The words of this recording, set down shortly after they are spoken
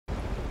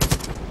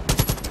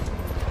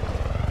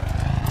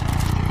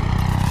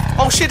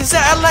Oh shit, is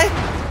that Adelaide?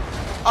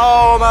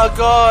 Oh my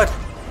god.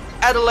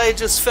 Adelaide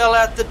just fell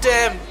out the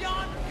dam.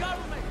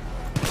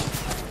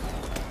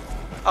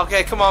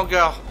 Okay, come on,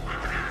 girl.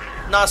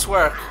 Nice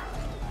work.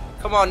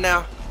 Come on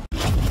now.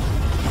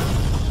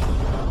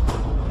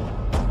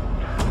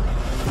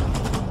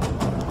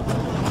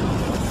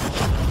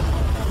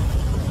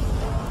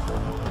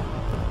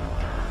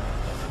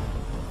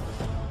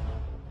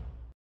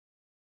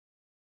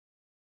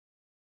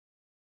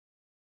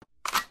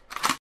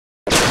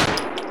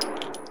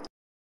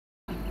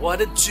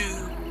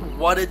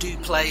 What a do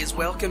players,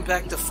 welcome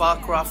back to Far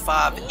Cry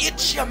 5,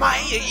 it's your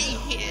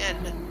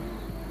man!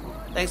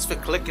 Thanks for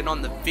clicking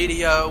on the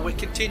video, we're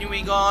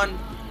continuing on,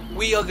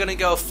 we are gonna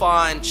go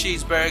find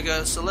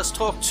Cheeseburger, so let's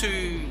talk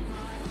to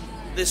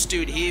this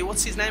dude here,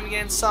 what's his name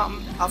again,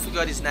 something? I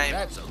forgot his name.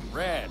 That's a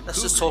rad.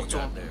 Let's just talk to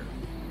him. There.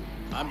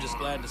 I'm just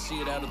glad to see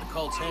it out of the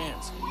cult's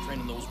hands,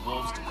 training those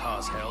wolves to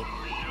cause hell.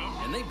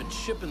 And they've been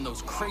shipping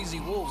those crazy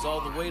wolves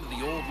all the way to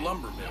the old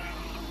lumber mill.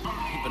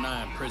 Keep an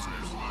eye on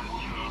prisoners.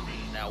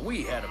 Now,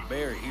 we had a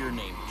bear here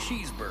named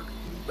Cheeseburger.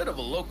 Bit of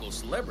a local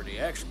celebrity,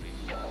 actually.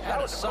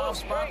 Had a soft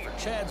spot for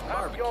Chad's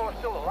barbecue.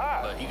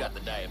 But he got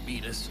the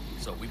diabetes,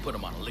 so we put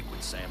him on a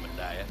liquid salmon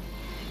diet.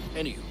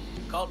 Anywho,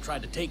 cult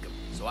tried to take him,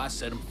 so I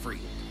set him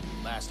free.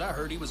 Last I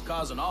heard, he was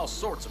causing all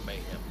sorts of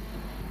mayhem.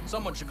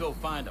 Someone should go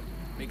find him,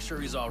 make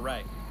sure he's all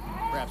right.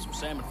 Grab some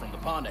salmon from the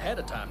pond ahead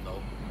of time,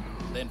 though.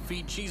 Then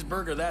feed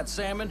Cheeseburger that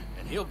salmon,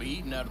 and he'll be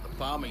eating out of the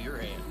palm of your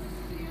hand.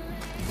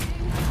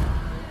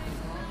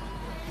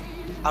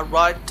 A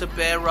right to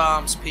bear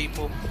arms,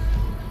 people.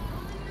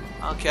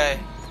 Okay.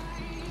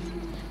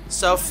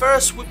 So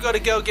first we've got to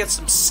go get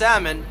some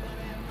salmon,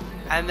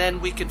 and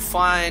then we can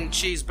find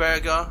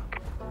Cheeseburger.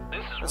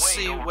 Let's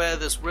see where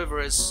this river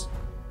is.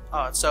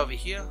 Oh, it's over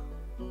here.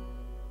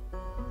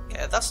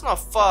 Yeah, that's not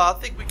far. I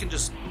think we can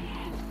just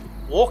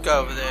walk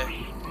over there.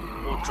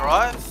 Or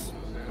drive.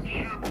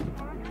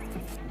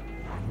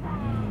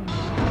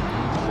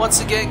 Once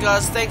again,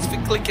 guys, thanks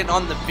for clicking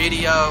on the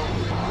video.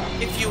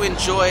 If you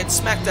enjoyed,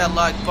 smack that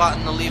like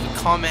button or leave a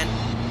comment.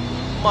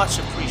 Much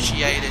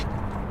appreciated.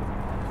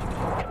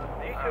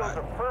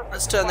 Right,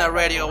 let's turn that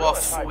radio off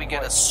before we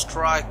get a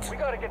strike. We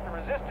gotta get the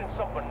resistance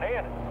some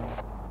bananas.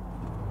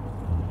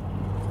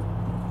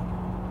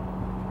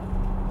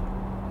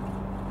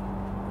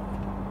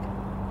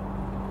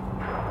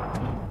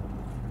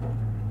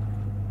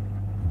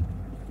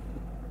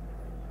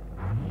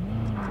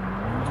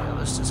 Okay,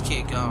 let's just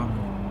keep going.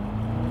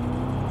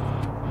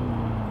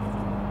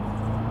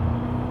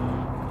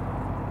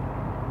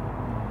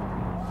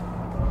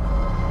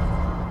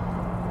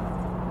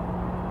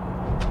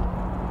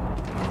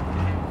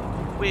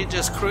 We're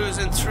just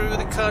cruising through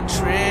the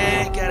country,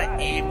 gotta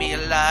aim me a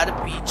lot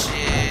of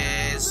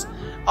beaches.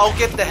 Oh,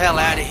 get the hell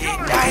out of here,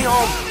 damn!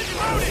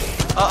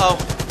 Uh-oh.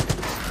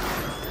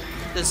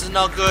 This is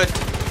not good.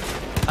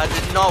 I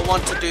did not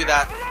want to do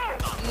that.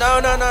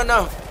 No, no, no,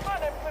 no.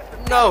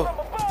 No.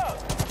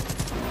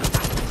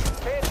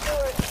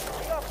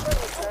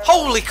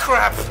 Holy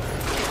crap!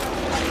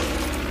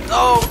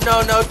 Oh,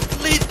 no, no,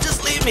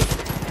 just leave me.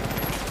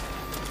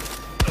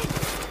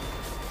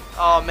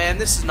 Oh man,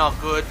 this is not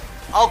good.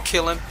 I'll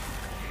kill him.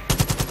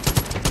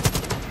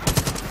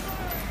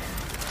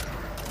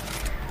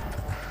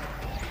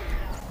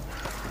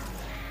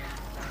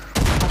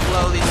 I'll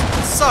blow these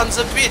sons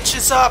of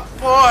bitches up,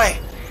 boy!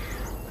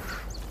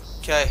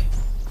 Okay.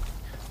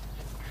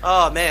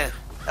 Oh man,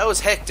 that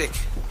was hectic.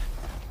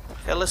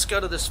 Okay, let's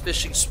go to this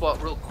fishing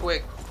spot real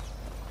quick.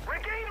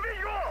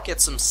 Get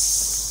some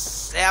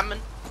salmon.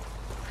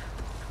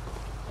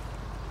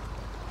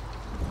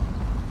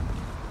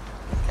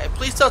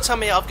 Please don't tell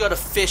me I've got to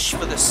fish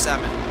for this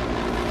salmon.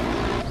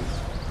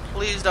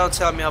 Please don't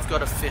tell me I've got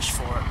to fish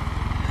for it.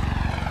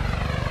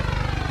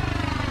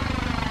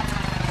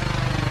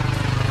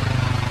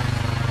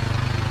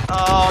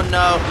 Oh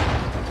no.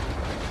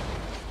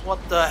 What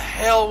the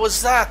hell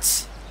was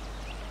that?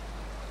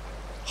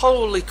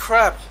 Holy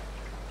crap.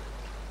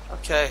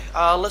 Okay,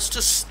 let's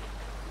just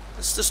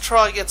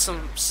try and get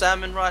some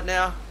salmon right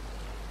now.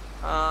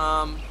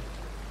 How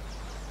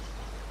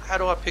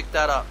do I pick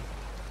that up?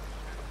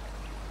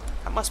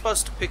 How am I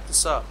supposed to pick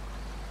this up?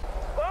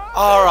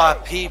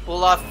 Alright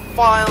people, I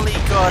finally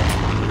got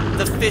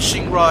the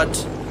fishing rod.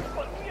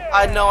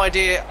 I had no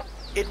idea.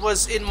 It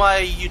was in my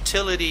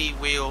utility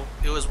wheel.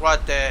 It was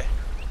right there.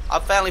 I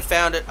finally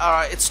found it.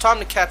 Alright, it's time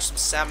to catch some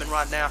salmon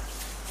right now.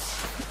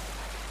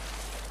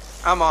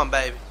 Come on,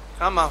 baby.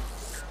 Come on.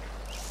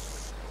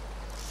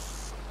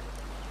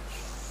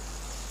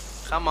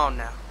 Come on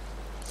now.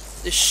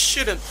 This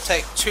shouldn't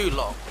take too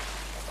long.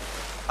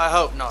 I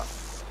hope not.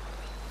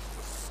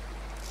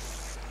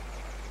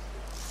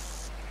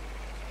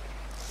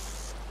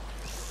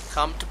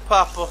 Come to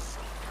Papa.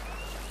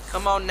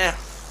 Come on now.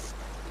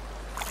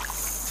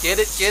 Get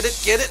it, get it,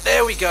 get it.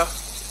 There we go.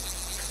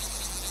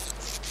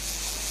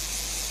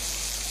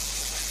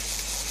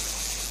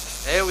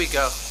 There we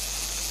go.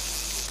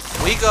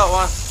 We got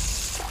one.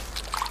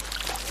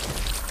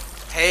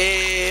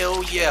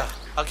 Hell yeah.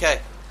 Okay.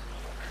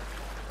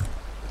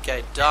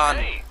 Okay, done.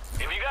 Hey,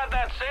 If you got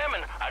that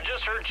salmon, I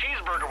just heard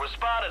Cheeseburger was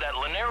spotted at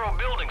Lanero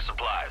Building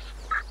Supplies.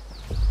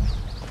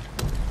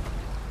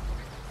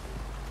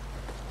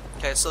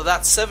 Okay, so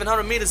that's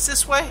 700 meters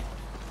this way.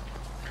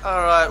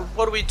 Alright,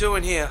 what are we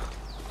doing here?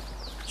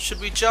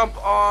 Should we jump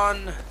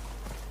on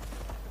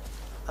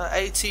an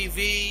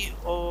ATV,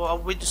 or are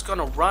we just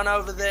gonna run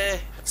over there?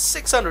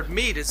 600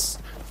 meters?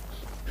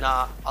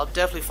 Nah, I'll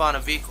definitely find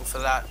a vehicle for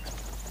that.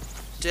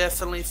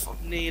 Definitely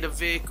need a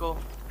vehicle.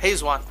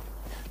 Here's one.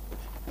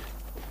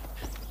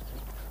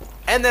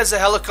 And there's a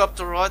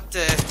helicopter right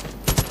there.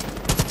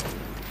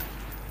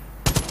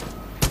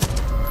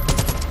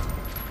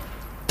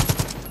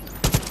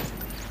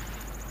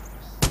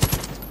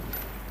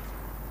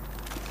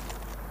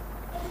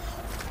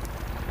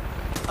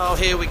 Oh,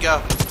 here we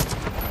go.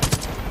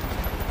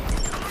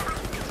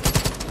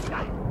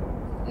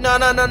 No,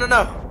 no, no, no,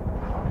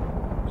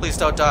 no. Please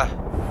don't die.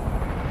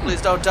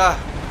 Please don't die.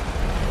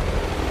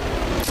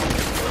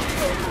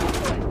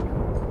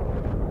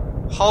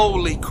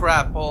 Holy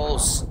crap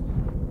balls.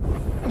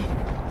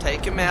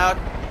 Take him out.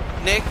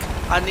 Nick,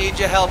 I need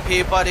your help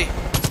here, buddy.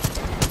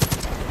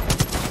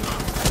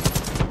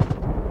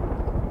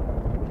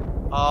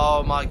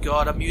 Oh my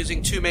god, I'm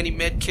using too many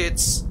med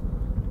kits.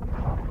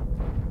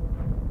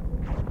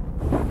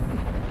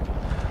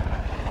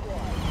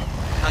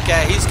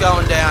 Okay, he's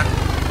going down.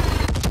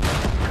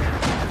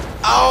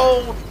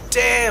 Oh,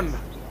 damn.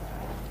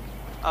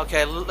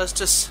 Okay, let's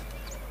just...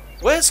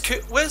 Where's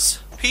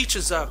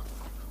Peaches, though?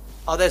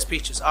 Oh, there's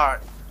Peaches.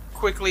 Alright.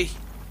 Quickly.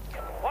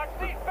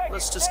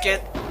 Let's just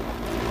get...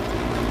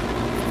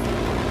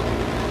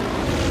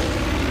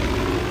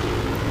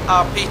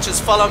 Oh, Peaches,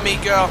 follow me,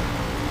 girl.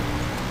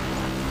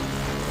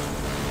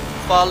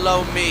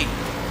 Follow me.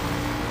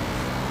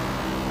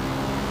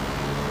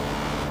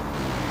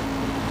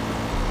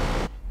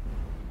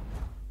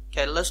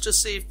 Okay, let's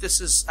just see if this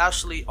is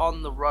actually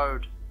on the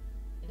road.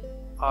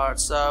 Alright,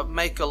 so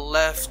make a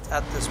left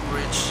at this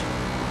bridge.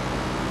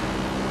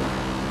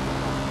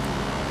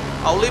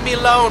 Oh, leave me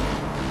alone.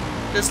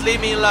 Just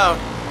leave me alone.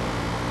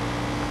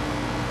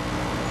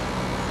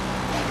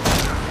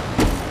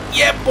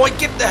 Yeah, boy,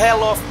 get the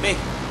hell off me.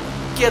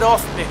 Get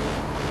off me.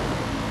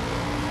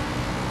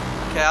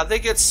 Okay, I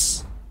think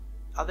it's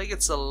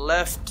a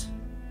left.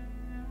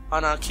 Oh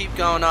no, keep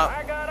going up.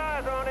 I got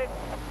eyes on it.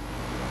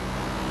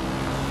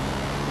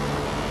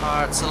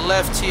 Alright, it's a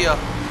left here.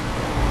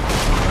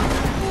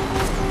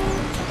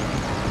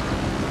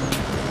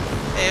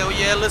 Hell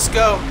yeah, let's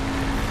go.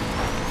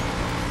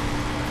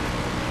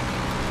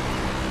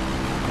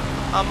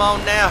 I'm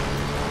on now.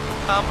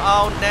 I'm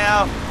on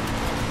now.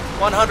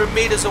 100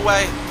 meters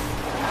away.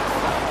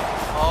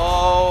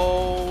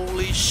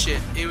 Holy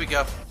shit. Here we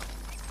go.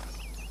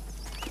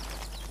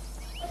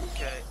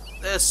 Okay.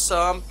 There's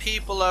some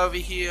people over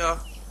here.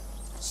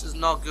 This is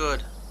not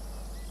good.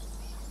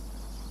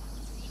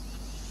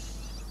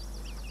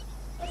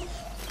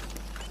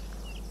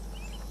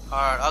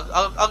 Alright,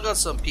 I'll got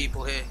some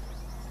people here.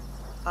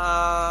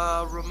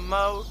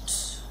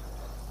 Remote.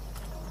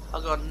 I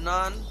got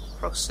none.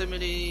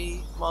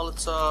 Proximity,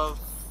 Molotov.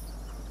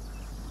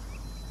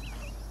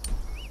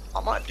 I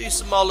might do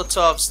some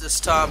Molotovs this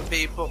time,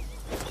 people.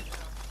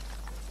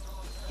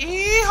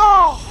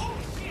 Yeehaw!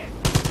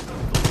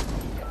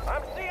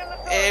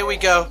 Here we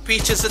go.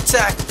 Peaches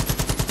attack.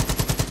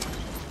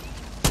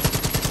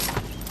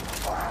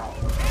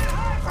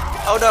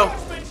 Oh no.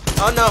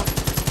 Oh no.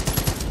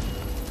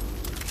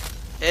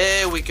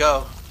 Here we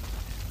go.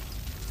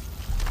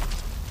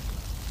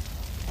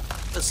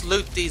 Let's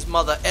loot these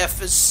mother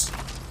effers.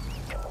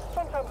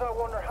 Sometimes I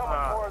wonder how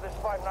much more of this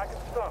fighting I can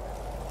stomach.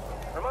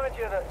 Reminds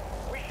you that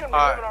we shouldn't be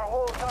living our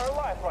whole entire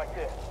life like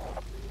this.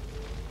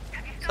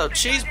 So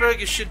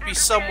Cheeseburger should be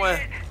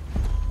somewhere.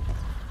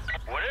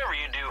 Whatever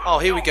you do, oh,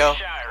 here we go. Don't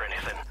be shy or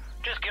anything.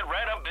 Just get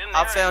right up in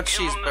there I found and give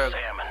 'em the Cheeseburger.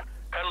 salmon.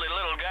 Cuddly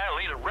little guy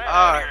will eat it right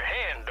out of your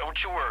hand,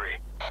 don't you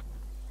worry.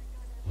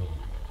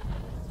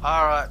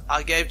 Alright,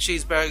 I gave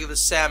Cheeseburger the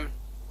salmon.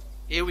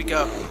 Here we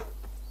go.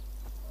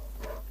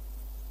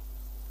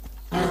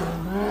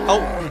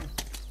 Oh!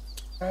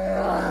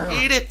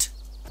 Eat it!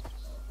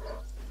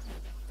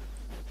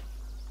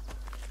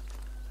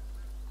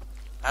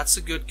 That's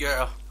a good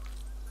girl.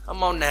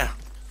 Come on now.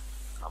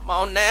 Come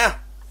on now.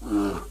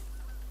 Them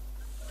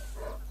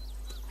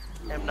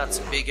nuts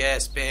a big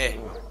ass bear.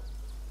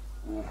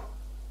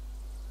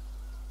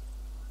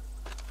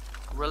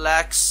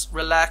 Relax,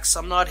 relax.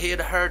 I'm not here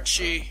to hurt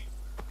you.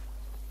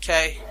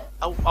 Okay?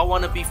 I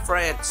want to be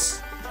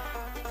friends.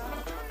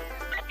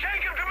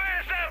 Jacob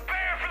demands that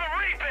bear for the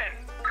reaping.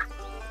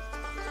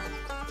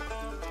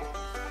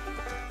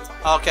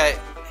 Okay,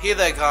 here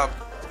they come.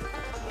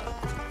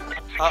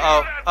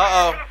 Uh-oh,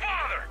 uh-oh.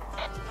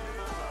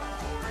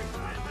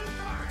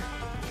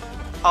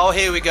 Oh,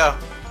 here we go.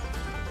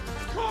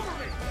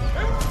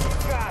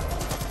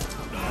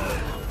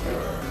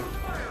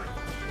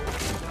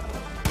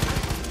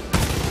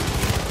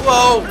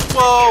 Whoa,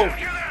 whoa.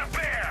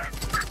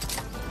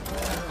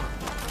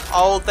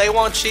 Oh, they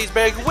want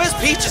Cheeseburger. Where's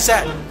Peaches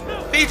at?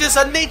 Peaches,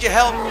 I need your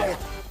help.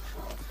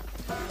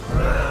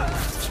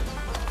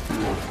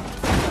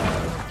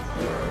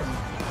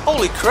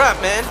 Holy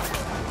crap, man.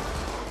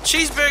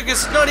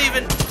 Cheeseburger's not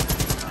even... Do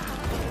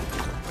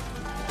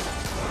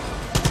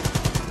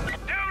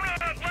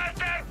not let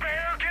that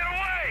bear get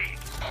away!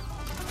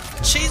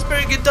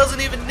 Cheeseburger doesn't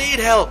even need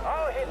help.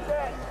 I'll hit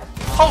that.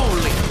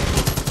 Holy.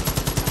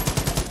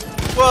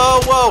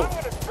 Whoa, whoa. I'm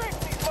gonna trace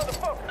these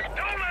motherfuckers.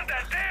 Don't let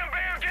that damn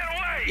bear get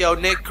away! Yo,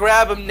 Nick,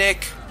 grab him,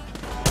 Nick.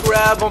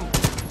 Grab him.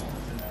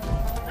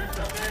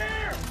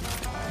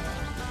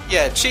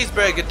 Yeah,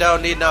 Cheeseburger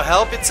don't need no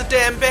help. It's a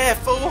damn bear,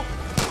 fool.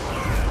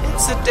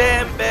 It's a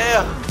damn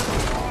bear.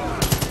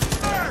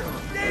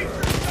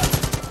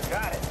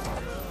 Got it.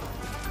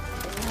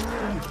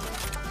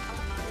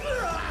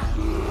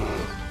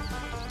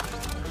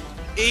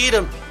 Eat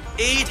him.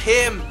 Eat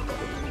him.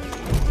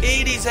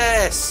 Eat his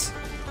ass.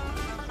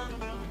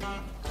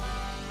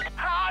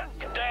 Hot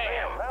damn!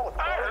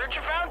 I heard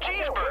you found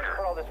Cheeseburger.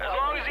 As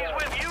long as he's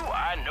with you,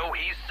 I know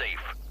he's safe.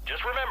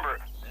 Just remember,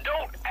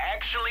 don't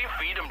actually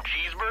feed him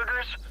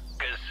cheeseburgers,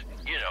 because,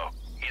 you know,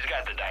 he's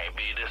got the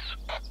diabetes.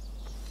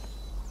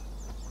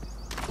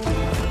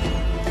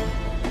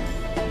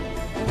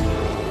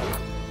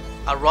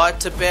 A right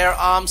to bear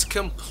arms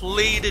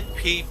completed,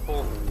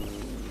 people.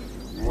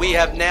 We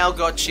have now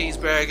got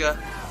Cheeseburger.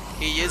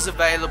 He is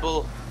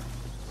available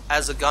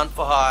as a gun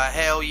for hire.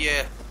 Hell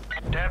yeah.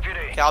 Deputy.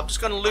 Okay, I'm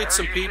just gonna loot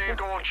some people.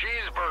 Saved old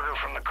Cheeseburger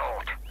from the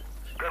cult.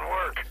 Good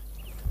work.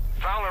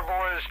 Fowler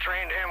boys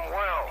trained him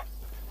well.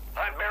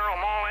 I'd barrel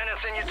maul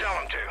anything you tell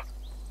him to.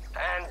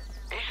 And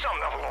he's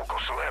something of a local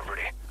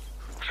celebrity.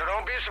 So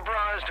don't be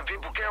surprised if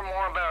people care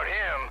more about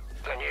him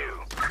than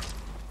you.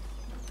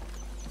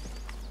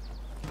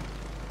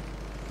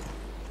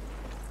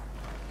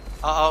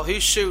 Uh-oh,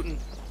 who's shooting?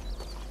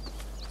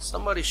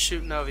 Somebody's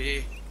shooting over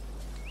here.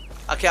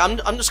 Okay, I'm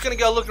just gonna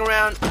go look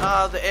around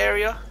the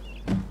area.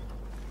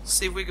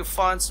 See if we can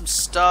find some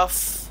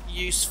stuff.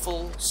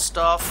 Useful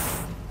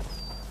stuff.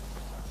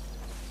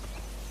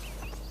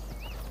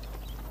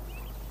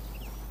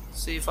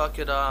 See if I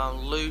could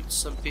loot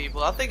some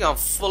people. I think I'm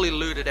fully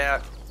looted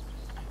out.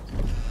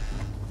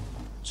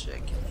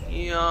 Check in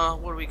here.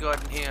 What do we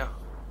got in here?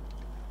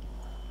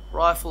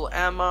 Rifle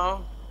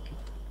ammo.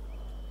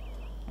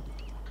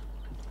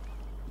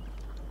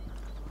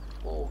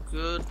 All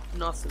good.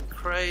 Nothing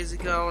crazy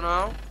going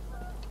on.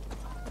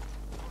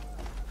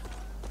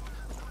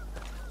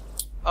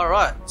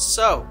 Alright,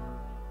 so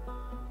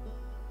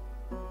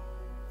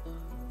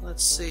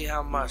let's see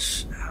how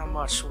much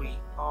we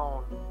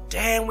own.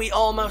 Damn, we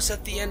almost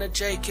at the end of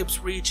Jacob's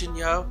region,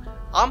 yo.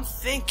 I'm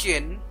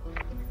thinking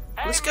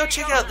let's go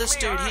check out this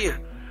dude here.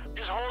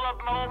 Just hold up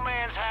my old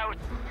man's house.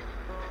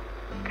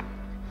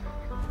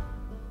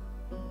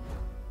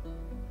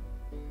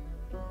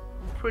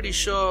 Pretty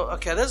sure.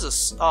 Okay, there's a.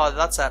 Oh,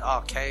 that's that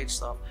arcade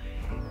stuff.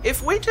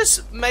 If we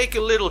just make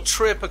a little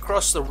trip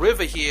across the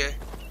river here,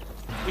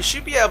 we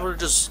should be able to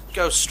just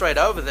go straight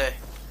over there.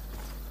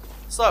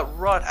 It's like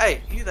right.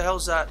 Hey, who the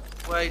hell's that?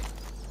 Wait.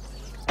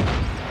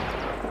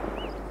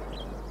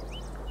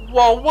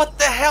 Whoa! What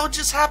the hell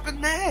just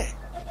happened there?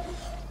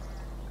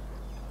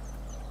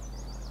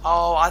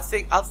 Oh, I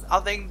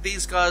think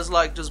these guys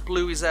like just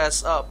blew his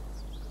ass up.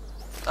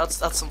 That's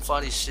some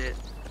funny shit.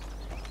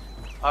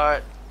 All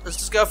right. Let's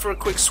just go for a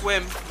quick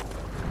swim.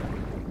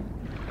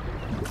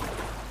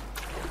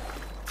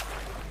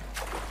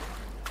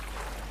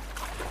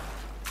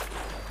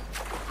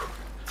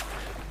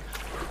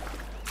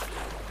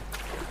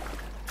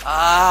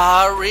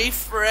 Ah,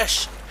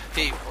 refresh,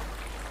 people.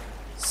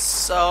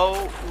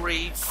 So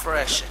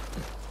refreshing.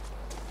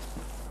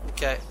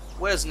 Okay,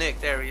 where's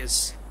Nick? There he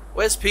is.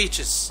 Where's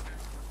Peaches?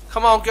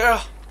 Come on,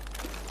 girl.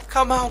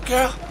 Come on,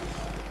 girl.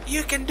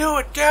 You can do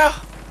it, girl.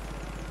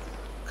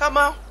 Come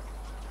on.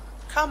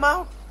 Come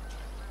on.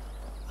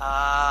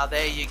 Ah,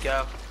 there you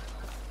go.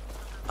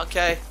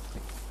 Okay.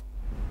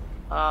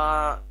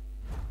 Yeah,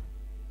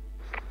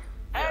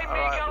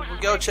 alright, we'll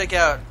go check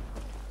out.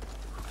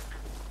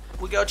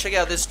 We'll go check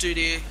out this dude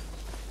here.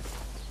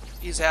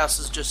 His house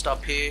is just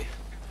up here.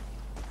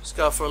 Let's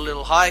go for a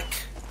little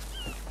hike.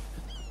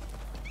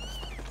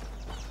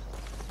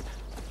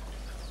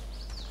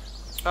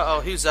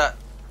 Uh-oh, who's that?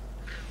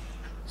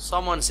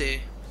 Someone's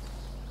here.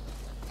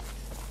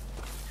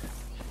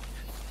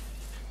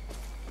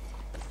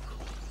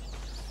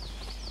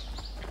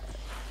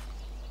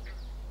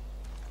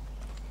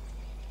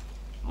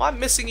 Am I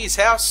missing his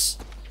house?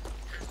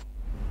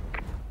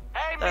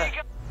 Hey,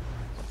 Mika.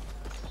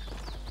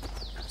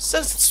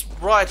 Says it's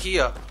right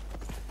here.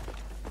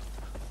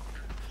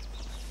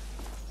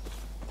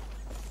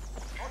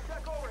 I'll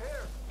check over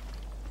here.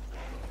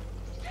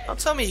 Don't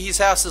tell me his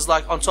house is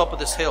like on top of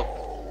this hill.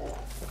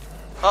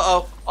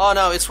 Uh-oh. Oh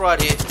no, it's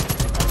right here.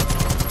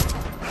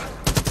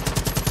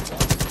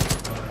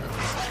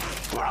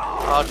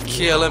 I'll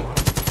kill him.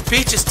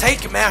 Peaches,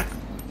 take him out.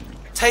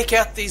 Take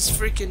out these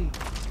freaking...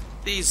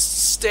 these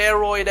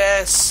steroid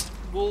ass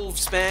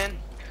wolves, man.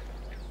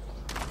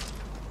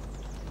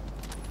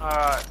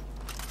 Alright.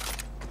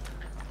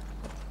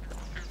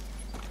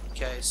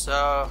 Okay,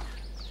 so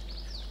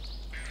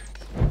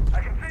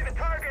I can see the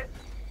target.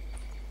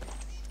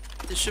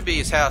 this should be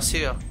his house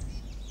here.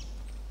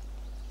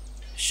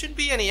 shouldn't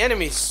be any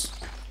enemies.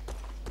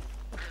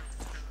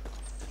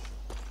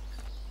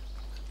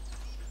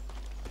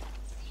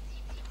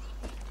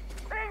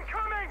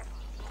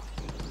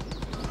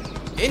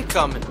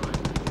 Incoming.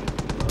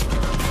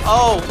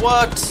 Oh,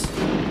 what?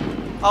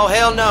 Oh,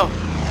 hell no.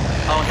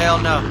 Oh, hell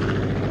no.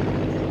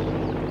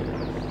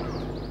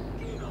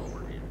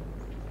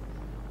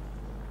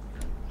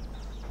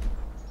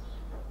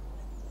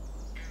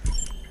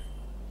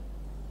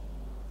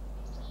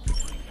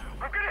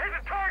 I'm gonna hit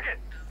the target.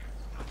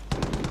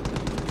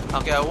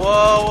 Okay,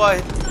 whoa,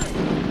 wait.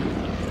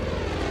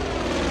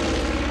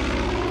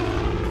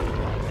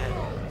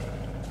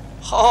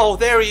 Oh,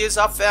 there he is.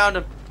 I found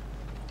him.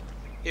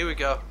 Here we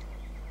go.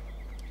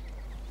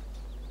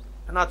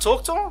 Can I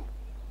talk to him?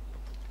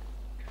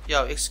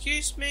 Yo,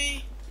 excuse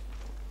me.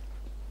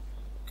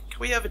 Can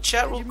we have a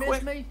chat real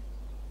quick? Me?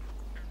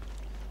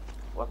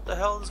 What the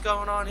hell is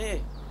going on here?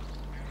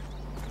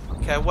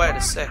 Okay, wait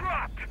a sec.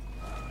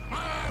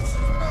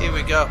 Here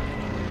we go.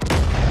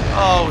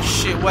 Oh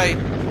shit, wait.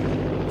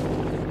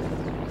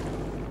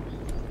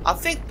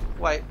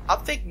 I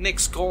think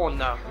Nick's gone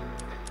now.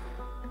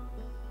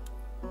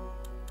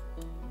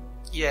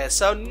 Yeah,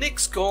 so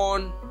Nick's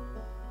gone.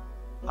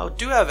 I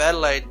do have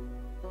Adelaide.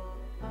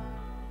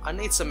 I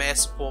need some air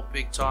support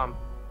big time.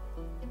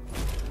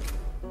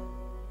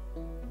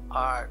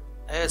 Alright,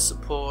 air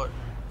support.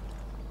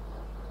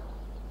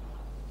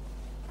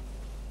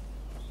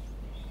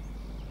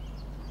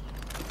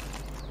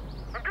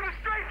 I'm gonna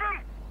strafe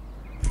him.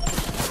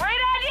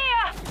 Great idea!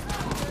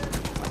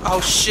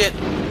 Oh shit.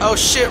 Oh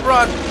shit,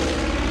 run.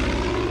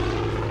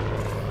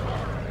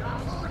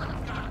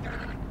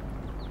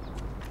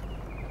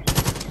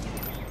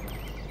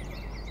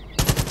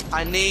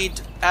 I need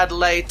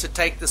Adelaide to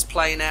take this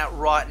plane out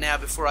right now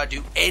before I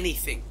do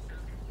anything.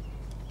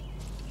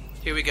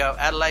 Here we go.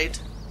 Adelaide,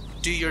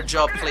 do your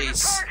job,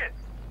 please.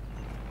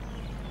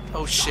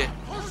 Oh shit.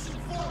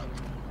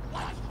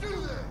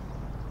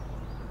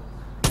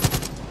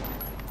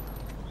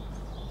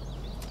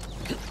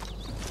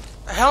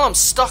 The hell, I'm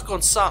stuck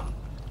on something.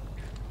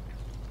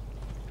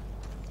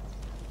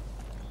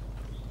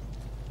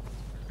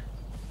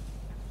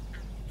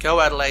 Go,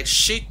 Adelaide.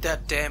 Shoot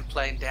that damn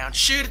plane down.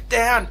 Shoot it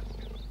down.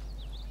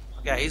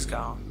 Okay, he's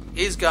gone.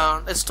 He's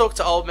gone. Let's talk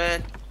to old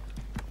man.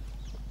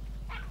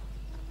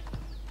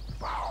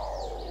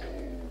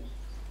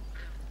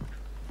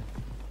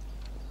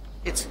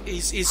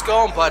 He's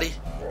gone, buddy.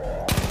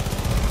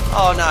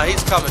 Oh no,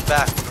 he's coming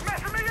back.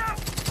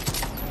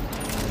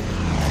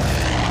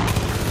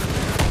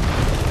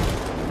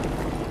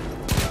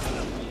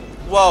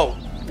 Whoa,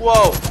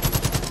 whoa.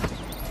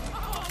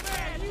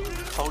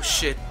 Oh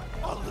shit.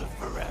 I'll live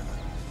forever.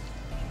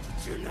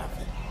 You're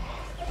nothing.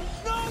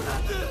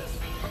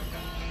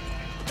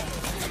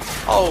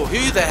 Oh,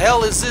 who the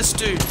hell is this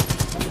dude?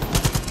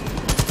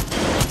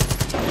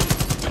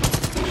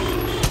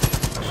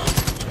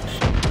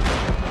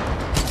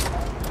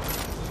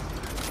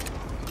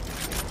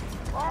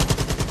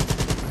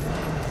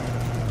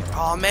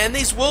 Oh man,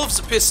 these wolves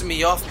are pissing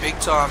me off big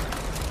time.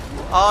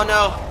 Oh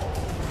no.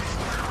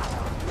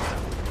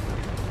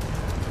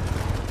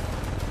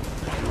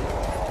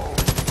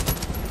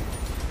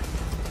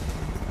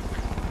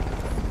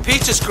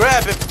 Peaches,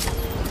 grab him.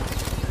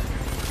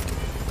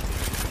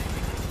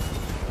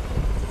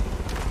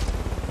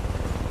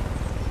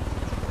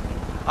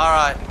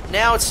 Alright,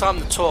 now it's time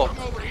to talk.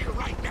 I'm over here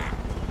right now.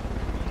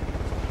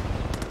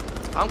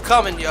 I'm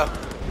coming, yo.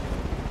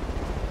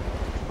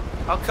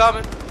 I'm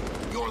coming.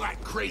 You're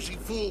that crazy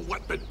fool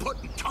what been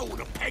putting toe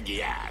to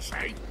Peggy ass, eh?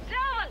 Tell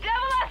the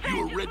devil I sent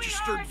You a you,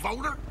 registered sweetheart.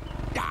 voter?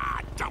 Ah,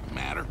 it don't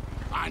matter.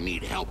 I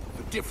need help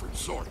of a different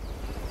sort.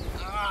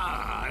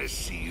 Ah, I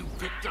see you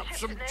picked up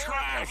some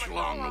trash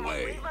along the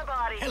way.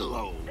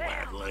 Hello,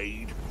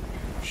 Adelaide.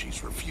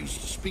 She's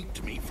refused to speak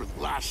to me for the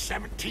last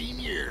 17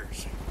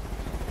 years.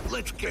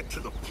 Let's get to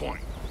the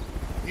point.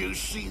 You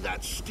see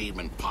that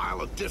steaming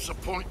pile of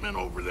disappointment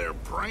over there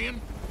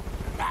praying?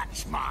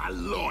 That's my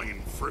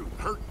loin fruit,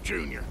 Hurt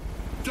Jr.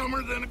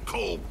 Dumber than a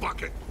coal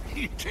bucket.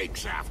 He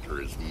takes after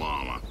his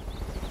mama.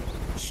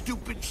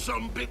 Stupid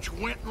sumbitch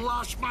went and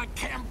lost my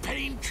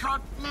campaign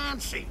truck,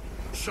 Nancy.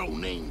 So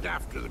named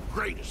after the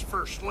greatest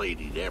first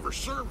lady to ever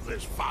serve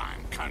this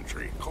fine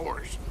country, of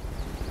course.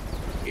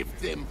 If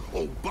them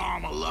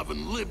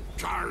Obama-loving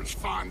libtards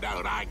find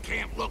out I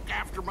can't look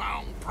after my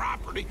own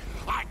property,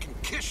 I can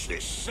kiss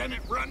this Senate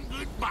run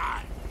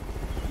goodbye.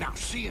 Now,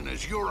 seeing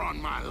as you're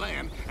on my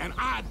land, and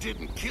I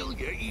didn't kill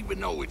you even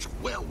though it's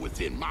well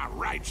within my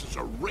rights as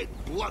a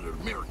red-blooded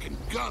American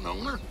gun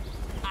owner,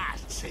 I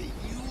say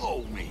you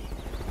owe me.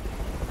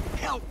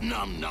 Help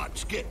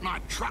numbnuts get my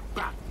truck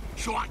back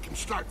so I can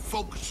start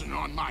focusing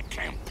on my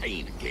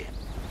campaign again.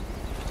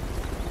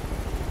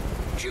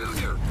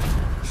 Junior,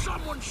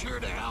 someone's here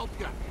to help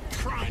you.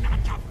 Try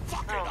not to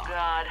fuck it Oh up.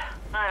 God,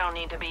 I don't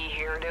need to be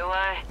here, do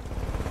I?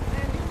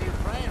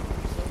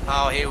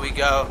 Oh, here we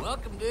go.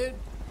 Welcome, dude.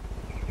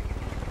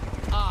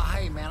 Ah,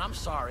 hey, man, I'm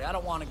sorry. I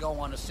don't want to go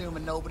on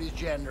assuming nobody's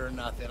gender or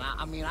nothing.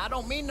 I mean, I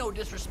don't mean no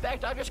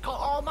disrespect. I just call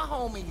all my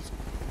homies.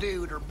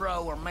 dude or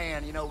bro or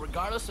man, you know,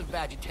 regardless of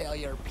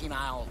vegetalia or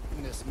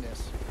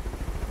penileness.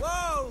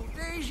 Whoa,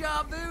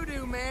 deja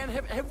voodoo, man.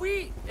 Have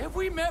we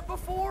met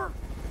before?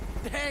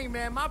 Dang,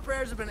 man, my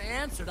prayers have been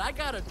answered. I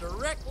got a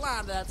direct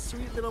line to that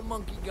sweet little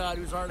monkey god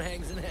whose heart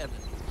hangs in heaven.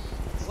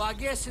 Well, I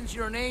guess since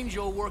you're an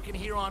angel working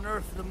here on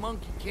Earth for the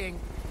Monkey King,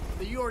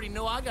 that you already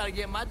know I gotta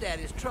get my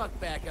daddy's truck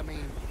back. I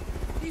mean,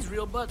 he's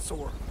real butt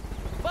sore.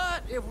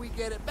 But if we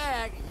get it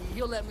back,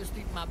 he'll let me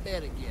sleep in my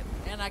bed again.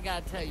 And I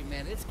gotta tell you,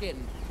 man, it's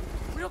getting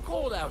real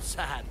cold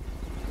outside.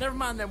 Never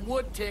mind them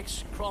wood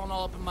ticks crawling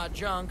all up in my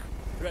junk,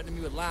 threatening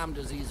me with Lyme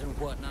disease and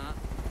whatnot.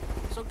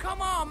 So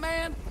come on,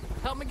 man.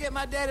 Help me get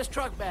my daddy's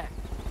truck back.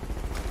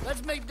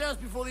 Let's make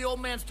dust before the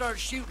old man starts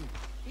shooting.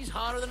 He's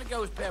hotter than a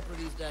ghost pepper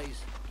these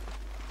days.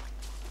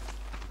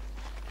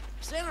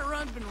 Senate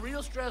run's been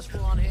real stressful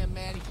on him,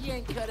 man. He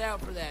ain't cut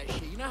out for that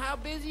shit. You know how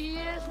busy he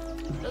is?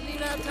 Doesn't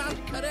even have time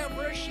to cut out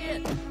for a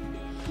shit.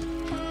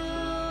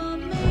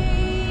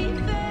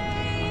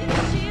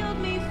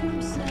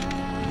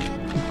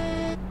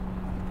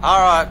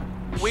 Alright,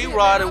 we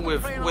riding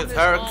with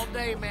her. All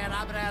day, man.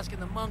 I've been asking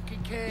the Monkey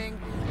King,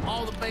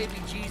 all the baby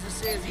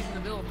Jesuses, even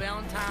the Bill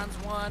Valentine's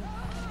one,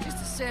 just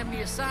to send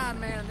me a sign,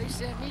 man, and they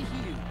sent me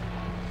you.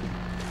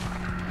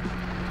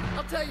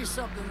 I'll tell you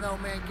something, though,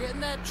 man.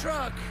 Getting that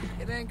truck,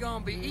 it ain't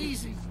gonna be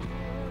easy.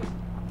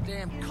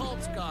 Damn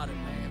cult's got it,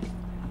 man.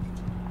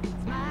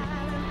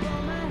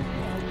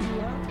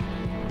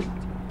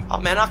 Oh,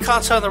 man, I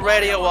can't turn the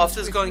radio off.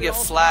 This is gonna get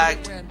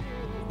flagged.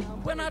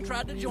 When I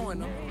tried to join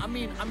them, I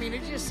mean,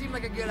 it just seemed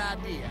like a good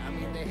idea. I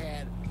mean, they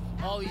had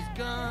all these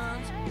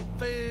guns,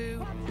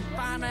 food,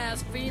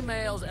 fine-ass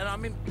females, and I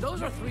mean,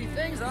 those are three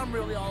things that I'm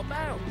really all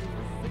about.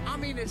 I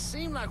mean, it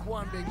seemed like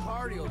one big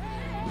party over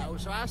there, you know?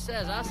 So I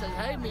says,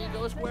 hey,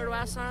 amigos, where do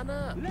I sign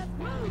up?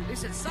 They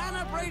said, sign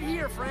up right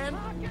here, friend.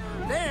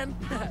 Then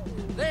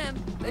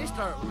they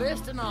start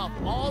listing off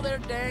all their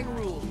dang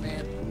rules,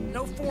 man.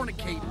 No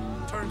fornicating.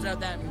 Turns out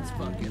that means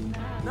fucking.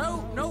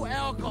 No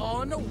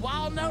alcohol and no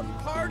wild out and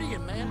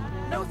partying,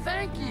 man. No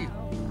thank you.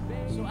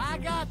 So I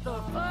got the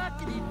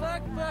fuckity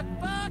fuck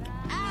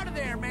out of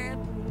there, man.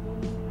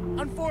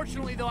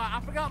 Unfortunately, though,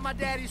 I forgot my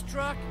daddy's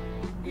truck.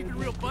 He's been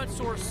real butt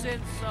sore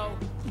since, so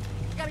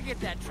I gotta get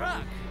that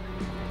truck.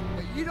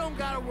 But you don't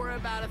gotta worry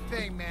about a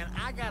thing, man.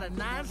 I got a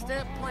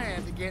 9-step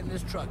plan to getting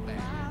this truck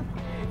back.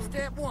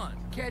 Step 1,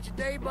 catch a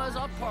day buzz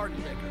off party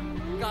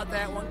liquor. Got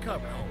that one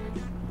covered,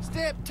 homie.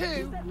 Step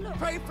 2,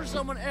 pray for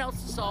someone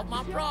else to solve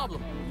my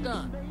problem.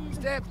 Done.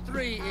 Step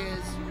 3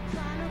 is...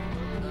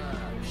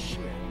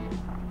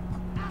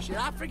 Shit,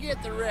 I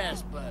forget the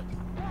rest, but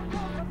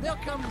they'll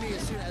come to me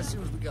as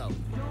soon as we go.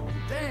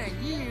 Dang,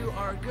 you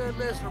are a good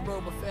listener,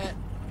 Boba Fett.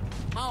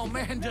 My old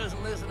man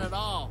doesn't listen at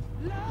all.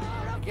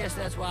 I guess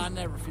that's why I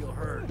never feel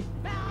heard.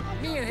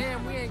 Me and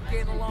him, we ain't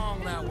getting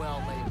along that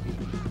well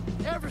lately.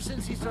 Ever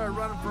since he started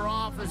running for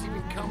office, he's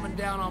been coming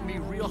down on me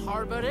real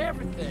hard about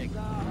everything.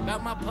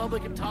 About my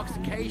public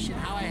intoxication,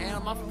 how I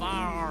handle my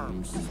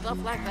firearms, stuff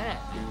like that.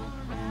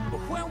 But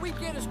when we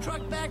get his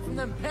truck back from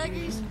them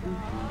Peggies,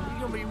 he's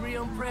gonna be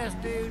real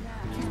impressed, dude.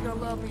 She's gonna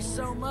love me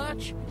so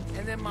much,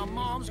 and then my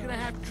mom's gonna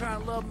have to try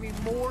and love me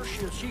more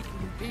so she can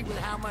compete with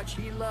how much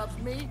he loves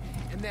me,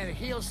 and then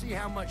he'll see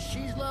how much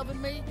she's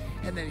loving me,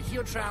 and then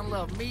he'll try and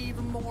love me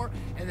even more,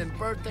 and then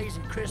birthdays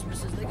and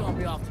Christmases, they're gonna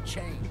be off the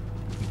chain.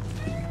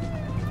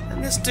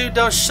 And this dude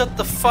don't shut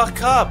the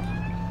fuck up.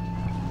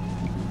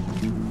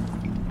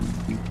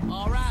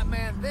 All right,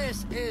 man,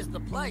 this is the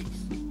place.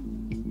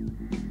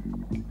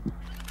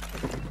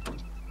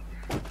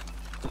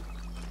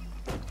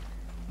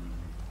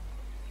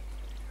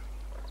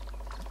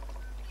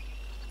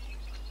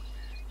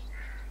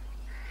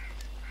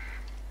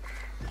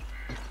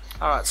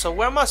 Alright, so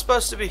where am I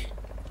supposed to be?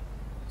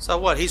 So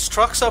what, his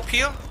truck's up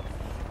here?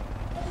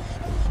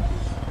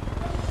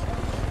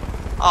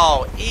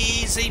 Oh,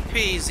 easy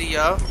peasy,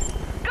 yo.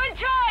 Good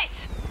choice!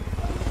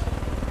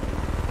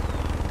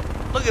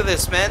 Look at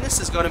this, man. This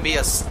is gonna be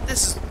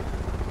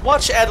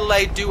watch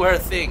Adelaide do her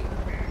thing.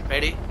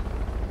 Ready?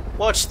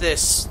 Watch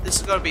this. This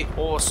is gonna be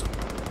awesome.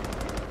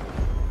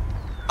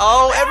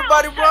 Oh,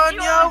 everybody run,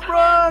 yo,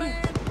 run!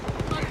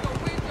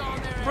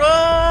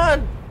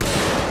 Run!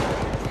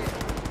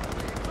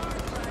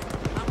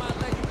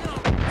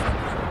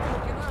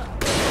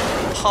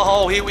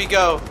 Oh, here we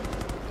go.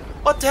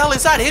 What the hell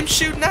is that? Him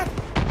shooting at?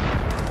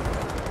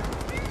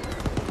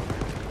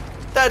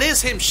 That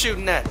is him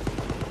shooting at.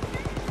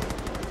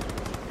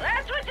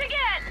 That's what you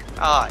get!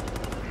 Alright.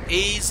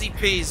 Easy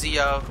peasy,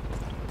 yo.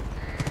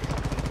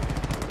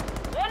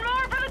 One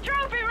more for the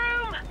trophy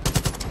room!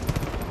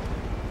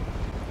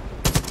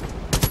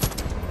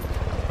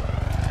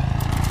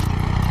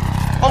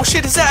 Oh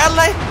shit, is that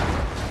Adelaide?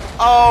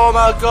 Oh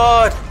my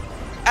god.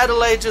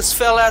 Adelaide just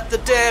fell out the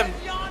dam.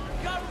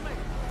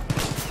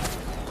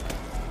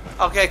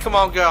 Okay, come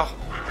on, girl.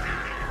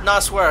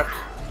 Nice work.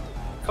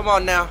 Come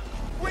on now.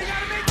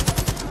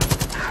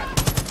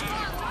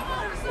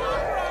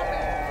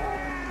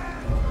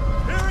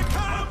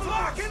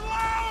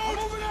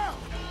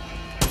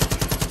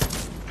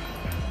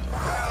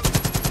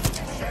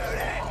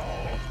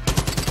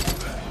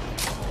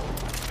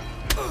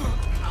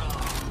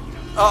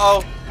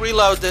 Uh-oh.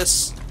 Reload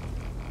this.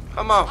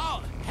 Come on.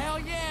 Oh, hell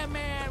yeah,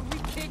 man. We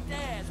kicked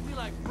ass. We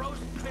like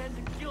roasted pens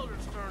and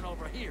Guildenstern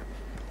over here.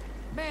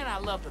 Man, I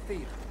love the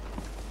theater.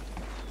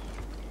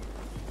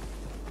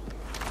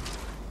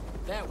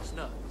 That was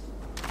nuts.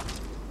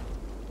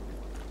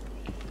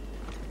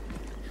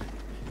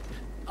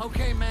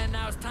 Okay, man,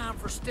 now it's time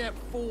for step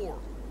 4.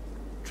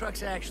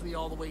 Truck's actually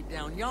all the way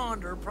down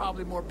yonder.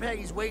 Probably more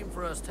Peggy's waiting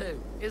for us,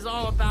 too. It's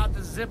all about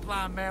the zip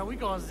line, man. We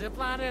gonna zip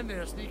line in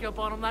there, sneak up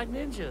on them like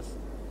ninjas.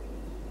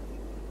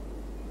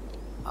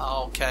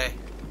 Okay.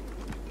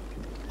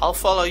 I'll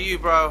follow you,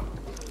 bro.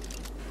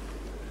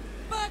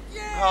 Fuck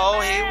yeah, Oh,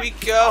 man. here we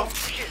go. Oh,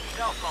 shit,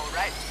 cell phone,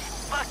 right?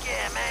 Fuck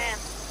yeah, man.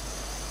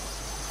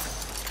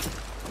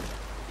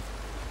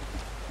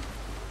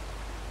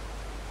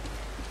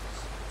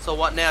 So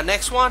what now?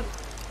 Next one?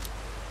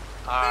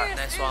 Alright,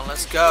 next one.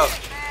 Let's go.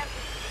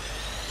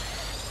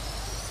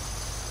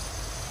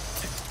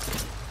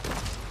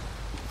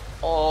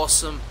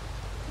 Awesome.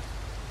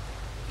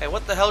 Hey,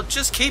 what the hell?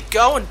 Just keep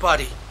going,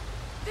 buddy.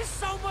 This is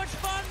so much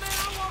fun, man.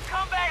 I want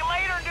Come back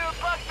later and do it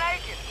buck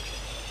naked.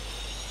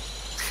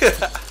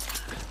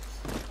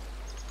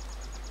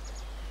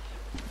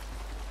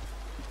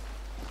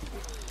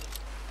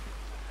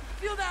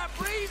 feel that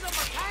breeze on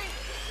my tank.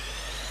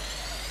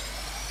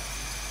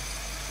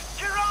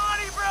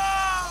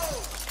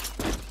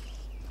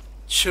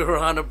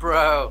 Chirana,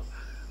 bro.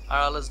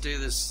 Alright, let's do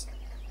this.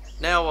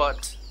 Now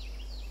what?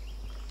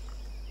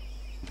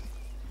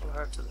 Pull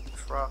her to the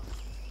truck.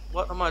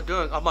 What am I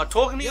doing? Am I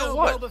talking to you or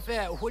what? Boba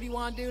Fett, what do you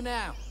want to do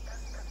now?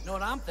 Know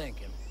what I'm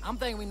thinking? I'm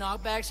thinking we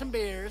knock back some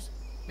beers,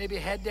 maybe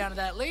head down to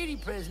that lady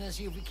prison and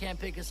see if we can't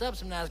pick us up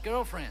some nice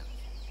girlfriends.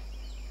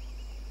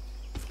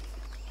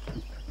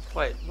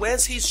 Wait,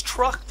 where's his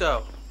truck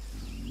though?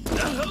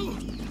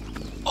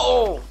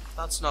 Oh,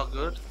 that's not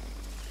good.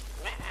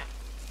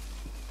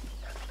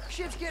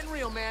 Shit's getting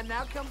real, man.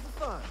 Now comes the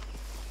fun.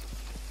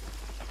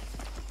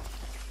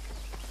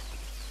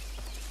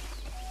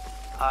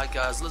 Alright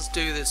guys, let's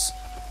do this.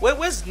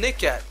 Where's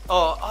Nick at?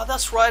 Oh,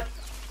 that's right.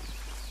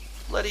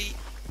 Bloody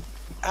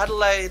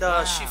Adelaide,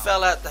 she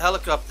fell out the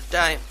helicopter,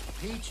 damn.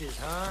 Peaches,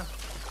 huh?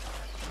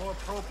 More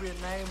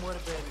appropriate name would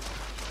have been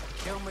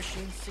Kill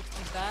Machine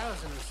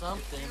 60,000 or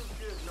something.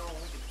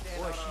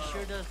 Boy, she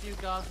sure does do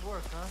God's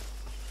work, huh?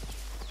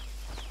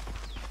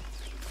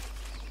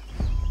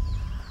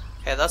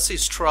 Hey, that's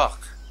his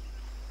truck.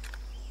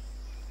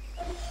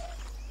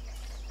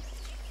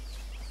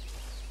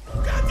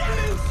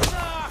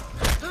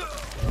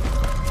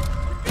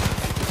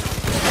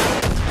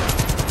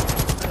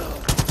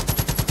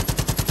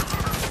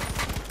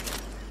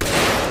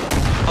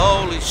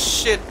 Holy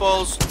shit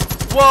balls.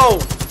 Whoa!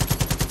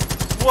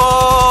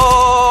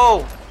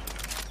 Whoa!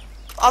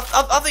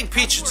 I think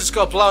Peaches just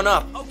got blown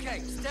up. Okay,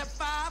 step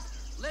 5.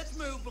 Let's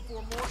move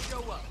before more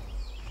show up.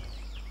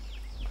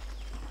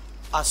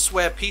 I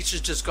swear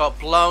Peaches just got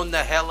blown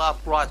the hell up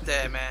right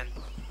there, man.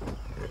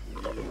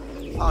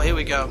 Oh, here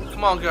we go.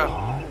 Come on,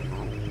 girl.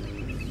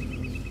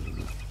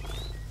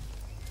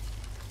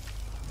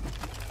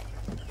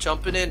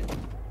 Jumping in.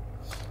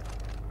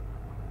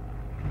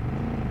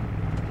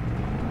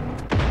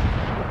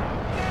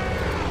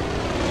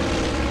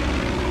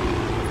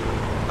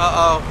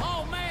 Uh-oh.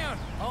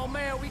 Oh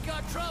man, we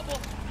got trouble.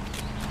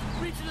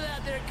 Reach into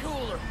that there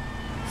cooler.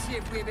 See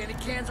if we have any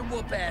cans of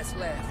whoop ass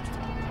left.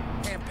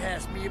 And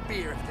pass me a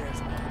beer if there's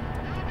one.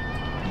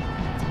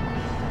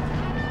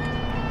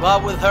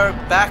 Well, with her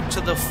back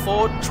to the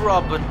Fort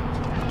Drubman.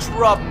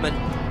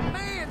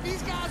 Man,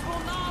 these guys will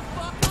not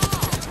fuck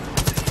off.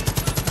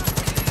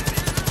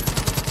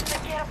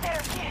 Get up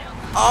there, get him.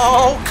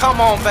 Oh, come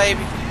on,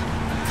 baby.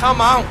 Come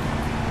on.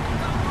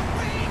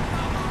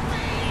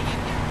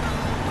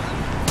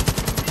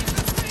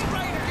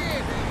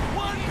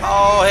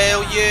 Oh,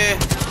 hell yeah.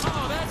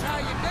 Oh, that's how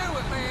you do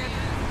it, man.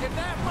 If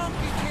that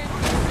monkey king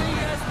could see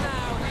us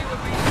now, he would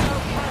be so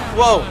proud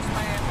Whoa. of us,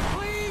 man.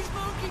 Please,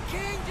 Monkey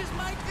King, just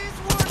make this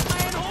work,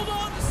 man. Hold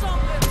on to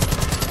something.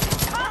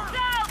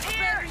 Hostiles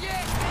here! Better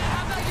yet,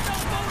 how about you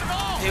don't vote at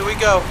all? Here we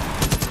go.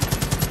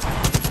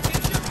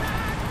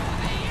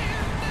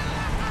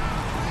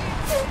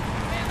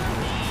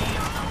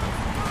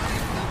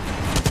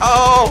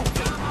 Oh!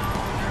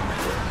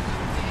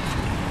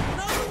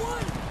 Another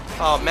one.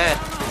 Oh, man.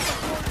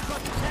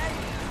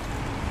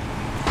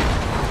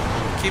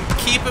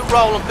 Keep it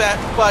rolling,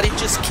 buddy.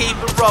 Just keep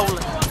it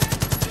rolling.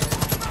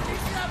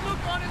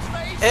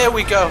 There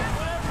we go.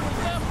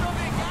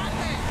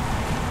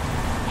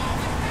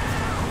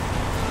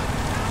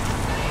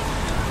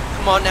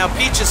 Come on now,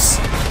 Peaches.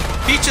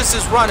 Peaches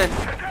is running.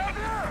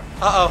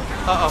 Uh-oh.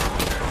 Uh-oh.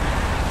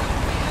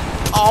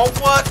 Oh,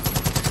 what?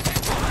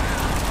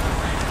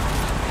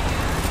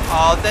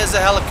 Oh, there's a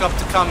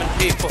helicopter coming,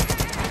 people.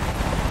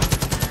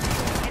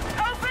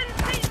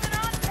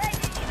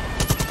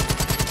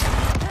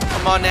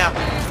 Come on now.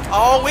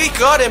 Oh, we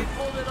got him.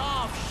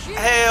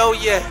 Hell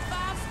yeah.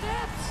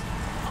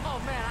 Oh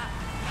man,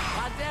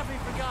 I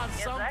definitely forgot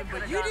something,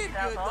 but you did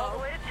good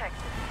though.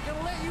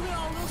 Gonna let you in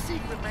on a little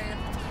secret, man.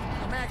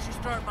 I'm actually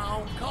starting my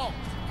own cult.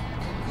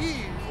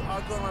 You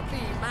are gonna be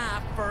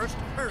my first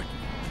turkey.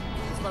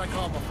 That's what I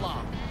call my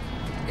flock.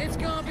 It's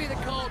gonna be the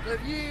cult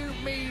of you,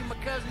 me, my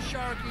cousin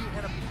Sharky,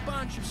 and a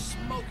bunch of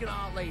smoking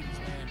hot ladies,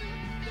 man.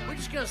 We're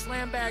just gonna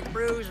slam back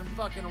brews and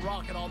fucking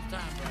rock it all the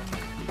time,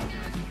 bro.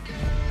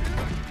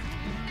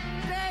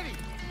 Daddy!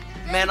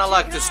 Man, I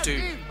like this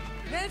dude.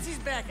 Nancy's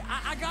back.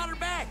 I got her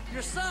back.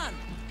 Your son.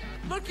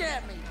 Look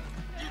at me.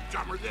 You're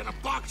dumber than a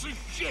box of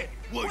shit.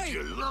 Would Wait.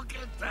 you look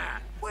at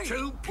that? Wait,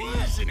 2 peas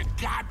what? in a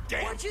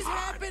goddamn What just pod.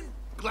 happened?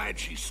 Glad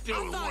she's still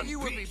I in thought one you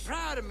would be piece.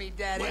 proud of me,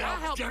 Daddy. Well, I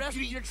helped Deputy,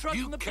 rescue your truck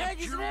you from the kept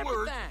Peggies your and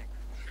word. everything.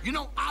 You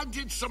know, I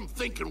did some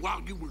thinking while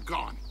you were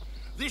gone.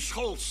 This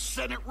whole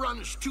Senate run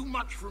is too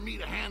much for me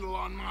to handle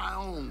on my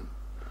own.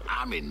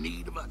 I'm in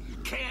need of a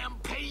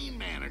campaign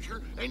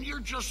manager, and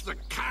you're just the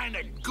kind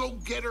of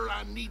go-getter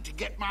I need to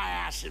get my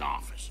ass in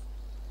office.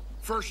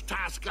 First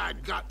task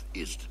I've got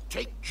is to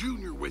take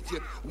Junior with you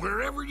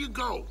wherever you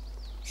go,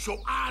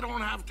 so I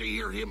don't have to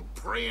hear him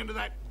praying to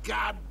that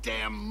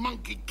goddamn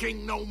Monkey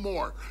King no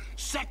more.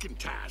 Second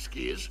task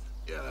is,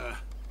 you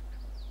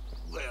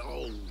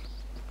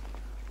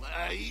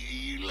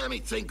let me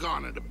think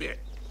on it a bit.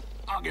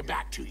 I'll get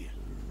back to you.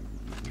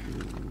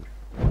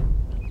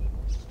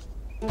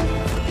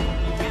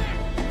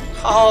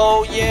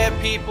 Oh yeah,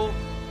 people.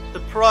 The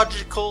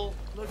prodigal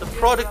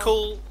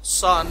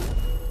son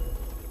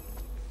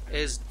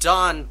is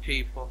done,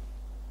 people.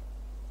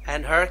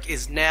 And Herc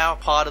is now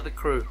part of the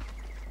crew.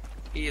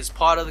 He is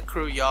part of the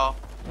crew, y'all.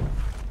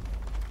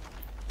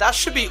 That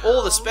should be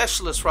all the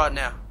specialists right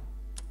now.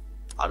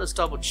 I'll just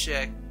double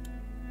check.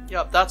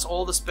 Yep, that's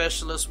all the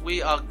specialists.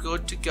 We are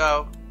good to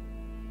go.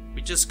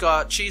 We just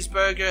got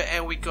Cheeseburger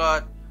and we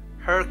got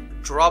Herc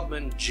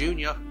Drobman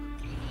Jr.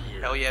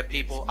 Hell yeah,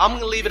 people. I'm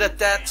gonna leave it at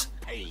that.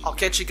 I'll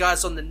catch you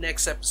guys on the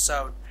next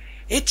episode.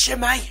 It's your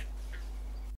mate.